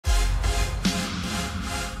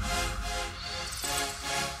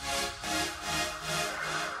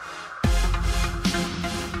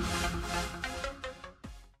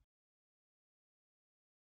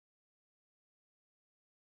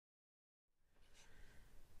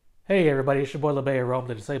Hey everybody, it's your boy LeBay Rome,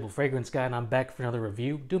 the Disabled Fragrance Guy, and I'm back for another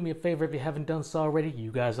review. Do me a favor if you haven't done so already.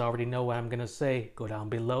 You guys already know what I'm going to say. Go down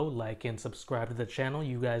below, like and subscribe to the channel.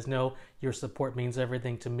 You guys know your support means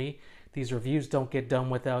everything to me. These reviews don't get done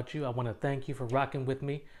without you. I want to thank you for rocking with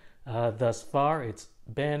me thus far. It's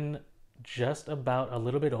been just about a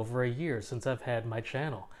little bit over a year since I've had my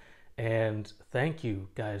channel. And thank you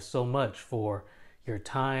guys so much for your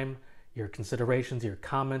time, your considerations, your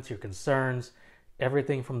comments, your concerns.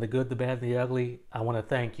 Everything from the good, the bad, the ugly. I want to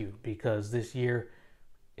thank you because this year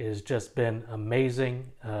has just been amazing.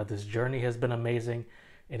 This journey has been amazing,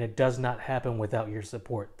 and it does not happen without your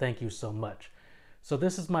support. Thank you so much. So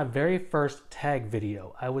this is my very first tag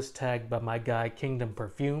video. I was tagged by my guy, Kingdom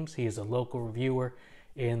Perfumes. He is a local reviewer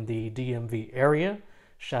in the DMV area.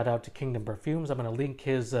 Shout out to Kingdom Perfumes. I'm going to link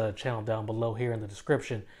his channel down below here in the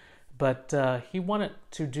description. But he wanted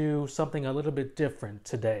to do something a little bit different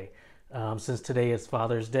today. Since today is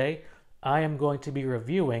Father's Day, I am going to be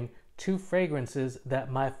reviewing two fragrances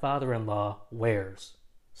that my father-in-law wears.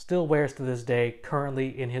 Still wears to this day,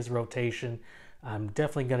 currently in his rotation. I'm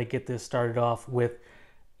definitely going to get this started off with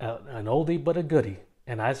an oldie but a goodie.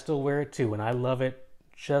 And I still wear it too, and I love it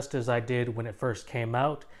just as I did when it first came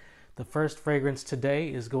out. The first fragrance today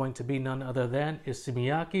is going to be none other than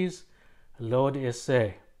Issey-Miyake's L'Eau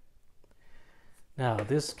d'Essai. Now,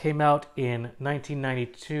 this came out in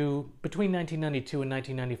 1992, between 1992 and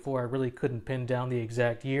 1994. I really couldn't pin down the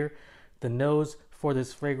exact year. The nose for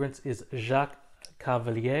this fragrance is Jacques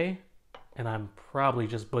Cavalier, and I'm probably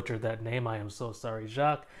just butchered that name. I am so sorry,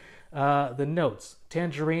 Jacques. The notes: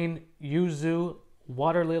 tangerine, yuzu,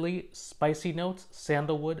 water lily, spicy notes,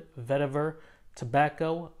 sandalwood, vetiver,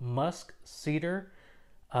 tobacco, musk, cedar,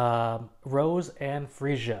 rose, and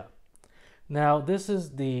freesia. Now, this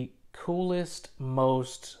is the coolest,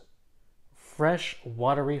 most fresh,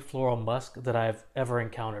 watery floral musk that I've ever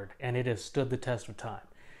encountered, and it has stood the test of time.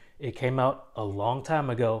 It came out a long time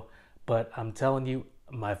ago, but I'm telling you,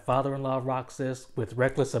 my father-in-law rocks this with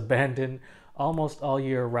reckless abandon almost all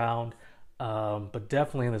year round, but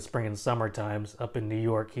definitely in the spring and summer times. Up in New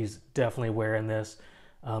York, he's definitely wearing this.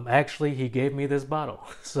 Actually, he gave me this bottle,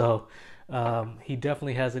 so he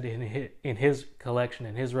definitely has it in his collection,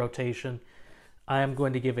 in his rotation. I am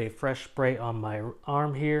going to give a fresh spray on my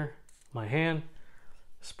arm here, my hand.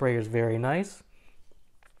 The spray is very nice.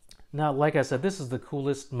 Now, like I said, this is the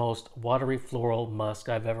coolest, most watery floral musk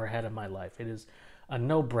I've ever had in my life. It is a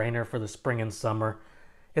no-brainer for the spring and summer.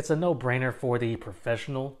 It's a no-brainer for the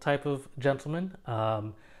professional type of gentleman.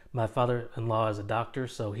 My father-in-law is a doctor,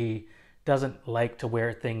 so he doesn't like to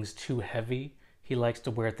wear things too heavy. He likes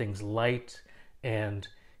to wear things light and,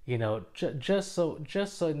 you know, just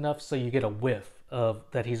enough so you get a whiff of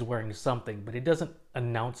that he's wearing something, but he doesn't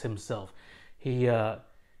announce himself. He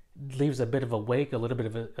leaves a bit of a wake, a little bit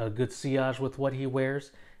of a good sillage with what he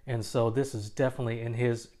wears, and so this is definitely in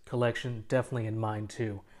his collection, definitely in mine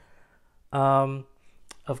too.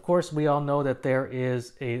 Of course, we all know that there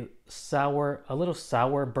is a little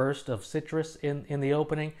sour burst of citrus in the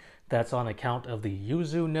opening. That's on account of the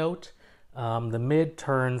yuzu note. The mid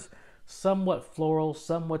turns somewhat floral,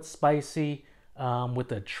 somewhat spicy,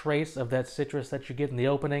 with a trace of that citrus that you get in the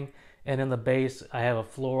opening, and in the base I have a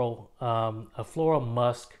floral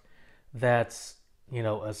musk that's, you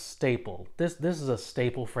know, a staple. This is a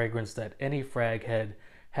staple fragrance that any frag head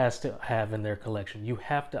has to have in their collection. You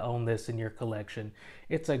have to own this in your collection.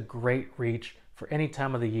 It's a great reach for any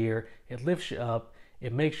time of the year. It lifts you up,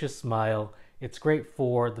 it makes you smile. It's great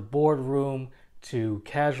for the boardroom, to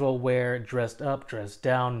casual wear, dressed up, dressed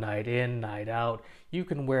down, night in, night out. You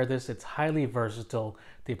can wear this. It's highly versatile.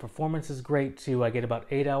 The performance is great too. I get about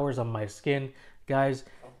 8 hours on my skin. Guys,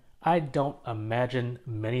 I don't imagine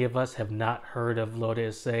many of us have not heard of L'Eau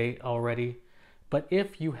d'Essai already. But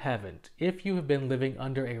if you haven't, if you have been living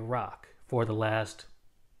under a rock for the last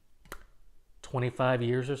 25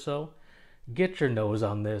 years or so, get your nose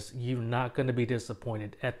on this. You're not going to be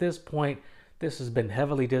disappointed. At this point, this has been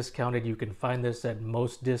heavily discounted. You can find this at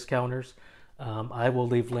most discounters. I will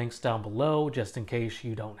leave links down below just in case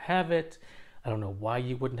you don't have it. I don't know why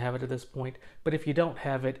you wouldn't have it at this point, but if you don't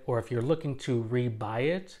have it, or if you're looking to rebuy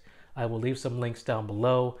it, I will leave some links down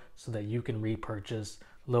below so that you can repurchase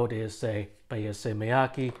L'Eau d'Essai by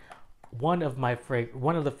Issey-Miyake. One of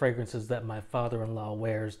the fragrances that my father-in-law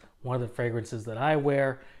wears, one of the fragrances that I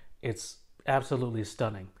wear. It's absolutely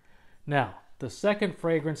stunning. Now, the second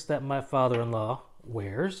fragrance that my father-in-law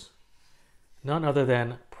wears, none other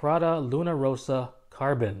than Prada Luna Rossa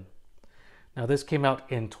Carbon. Now, this came out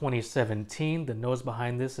in 2017. The nose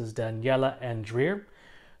behind this is Daniela Andrier.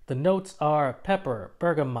 The notes are pepper,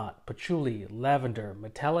 bergamot, patchouli, lavender,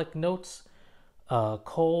 metallic notes,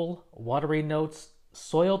 coal, watery notes,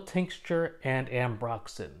 soil tincture, and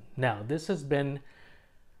ambroxan. Now, this has been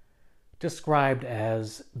described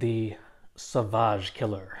as the Sauvage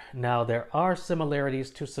Killer. Now, there are similarities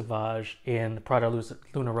to Sauvage in Prada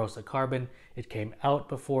Luna Rosa Carbon. It came out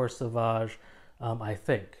before Sauvage, I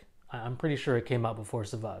think. I'm pretty sure it came out before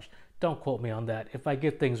Sauvage. Don't quote me on that. If I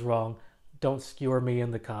get things wrong, don't skewer me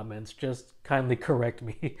in the comments. Just kindly correct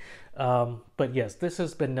me. But yes, this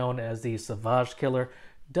has been known as the Sauvage Killer.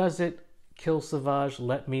 Does it kill Sauvage?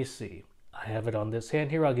 Let me see. I have it on this hand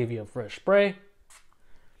here. I'll give you a fresh spray.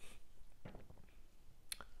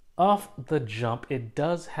 Off the jump, it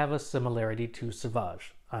does have a similarity to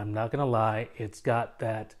Sauvage. I'm not gonna lie, it's got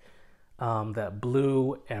that that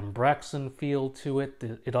blue ambroxan feel to it.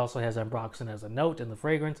 It also has ambroxan as a note in the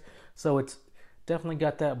fragrance, so it's definitely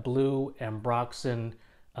got that blue ambroxan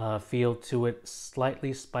feel to it.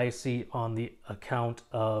 Slightly spicy on the account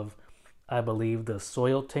of, I believe, the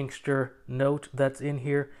soil tincture note that's in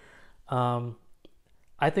here.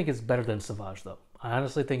 I think it's better than Sauvage, though. I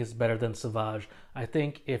honestly think it's better than Sauvage. I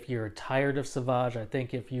think if you're tired of Sauvage, I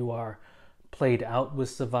think if you are played out with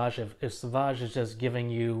Sauvage, if Sauvage is just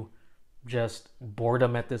giving you just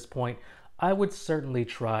boredom at this point, I would certainly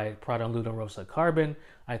try Prada Luna Rosa Carbon.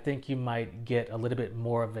 I think you might get a little bit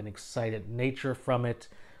more of an excited nature from it.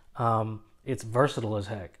 It's versatile as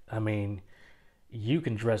heck. I mean, you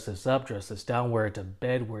can dress this up, dress this down, wear it to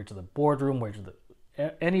bed, wear it to the boardroom, wear it to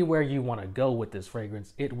anywhere you want to go with this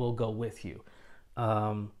fragrance, it will go with you.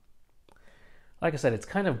 Like I said, it's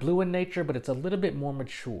kind of blue in nature, but it's a little bit more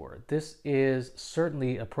mature. This is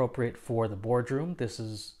certainly appropriate for the boardroom. This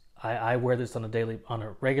is, I wear this on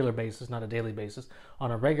a regular basis, not a daily basis,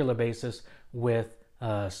 on a regular basis with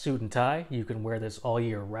suit and tie. You can wear this all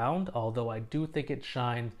year round, although I do think it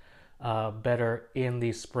shines better in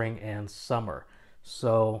the spring and summer.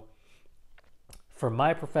 So for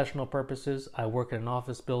my professional purposes, I work in an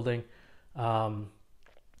office building.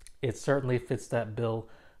 It certainly fits that bill.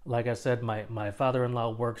 Like I said, my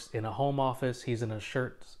father-in-law works in a home office. He's in a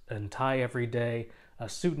shirt and tie every day, a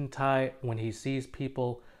suit and tie when he sees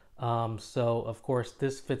people. So, of course,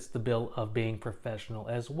 this fits the bill of being professional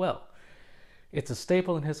as well. It's a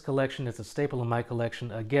staple in his collection. It's a staple in my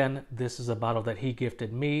collection. Again, this is a bottle that he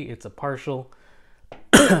gifted me. It's a partial.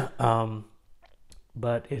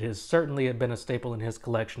 But it has certainly been a staple in his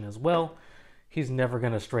collection as well. He's never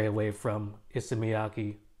going to stray away from Issey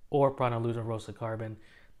Miyake or Prada Luna Rosa Carbon.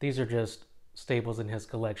 These are just staples in his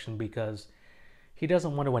collection because he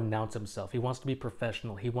doesn't want to announce himself. He wants to be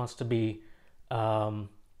professional. He wants to be, not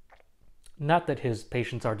that his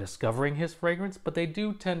patients are discovering his fragrance, but they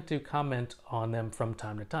do tend to comment on them from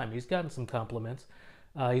time to time. He's gotten some compliments.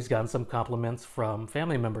 He's gotten some compliments from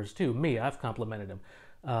family members too. Me, I've complimented him.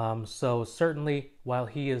 So certainly, while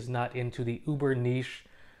he is not into the uber niche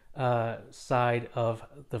side of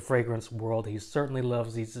the fragrance world, he certainly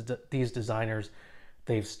loves these designers.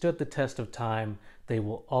 They've stood the test of time. They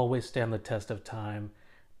will always stand the test of time.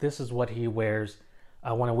 This is what he wears.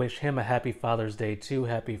 I want to wish him a happy Father's Day too.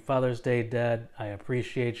 Happy Father's Day, Dad. I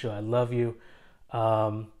appreciate you. I love you.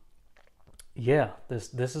 Yeah,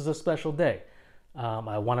 this is a special day.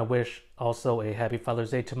 I want to wish also a happy Father's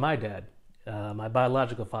Day to my dad, my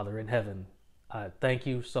biological father in heaven. Thank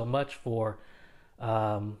you so much for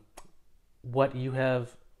what you have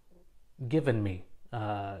given me.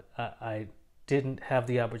 I didn't have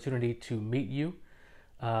the opportunity to meet you,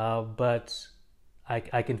 but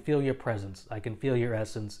I can feel your presence. I can feel your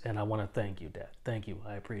essence, and I want to thank you, Dad. Thank you.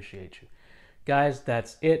 I appreciate you. Guys,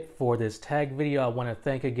 that's it for this tag video. I want to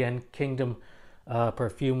thank again Kingdom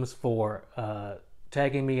Perfumes for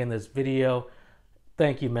tagging me in this video.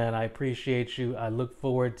 Thank you, man. I appreciate you. I look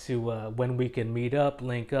forward to when we can meet up,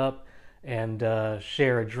 link up, and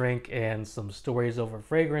share a drink and some stories over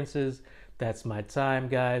fragrances. That's my time,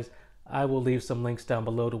 guys. I will leave some links down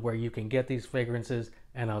below to where you can get these fragrances,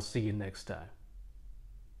 and I'll see you next time.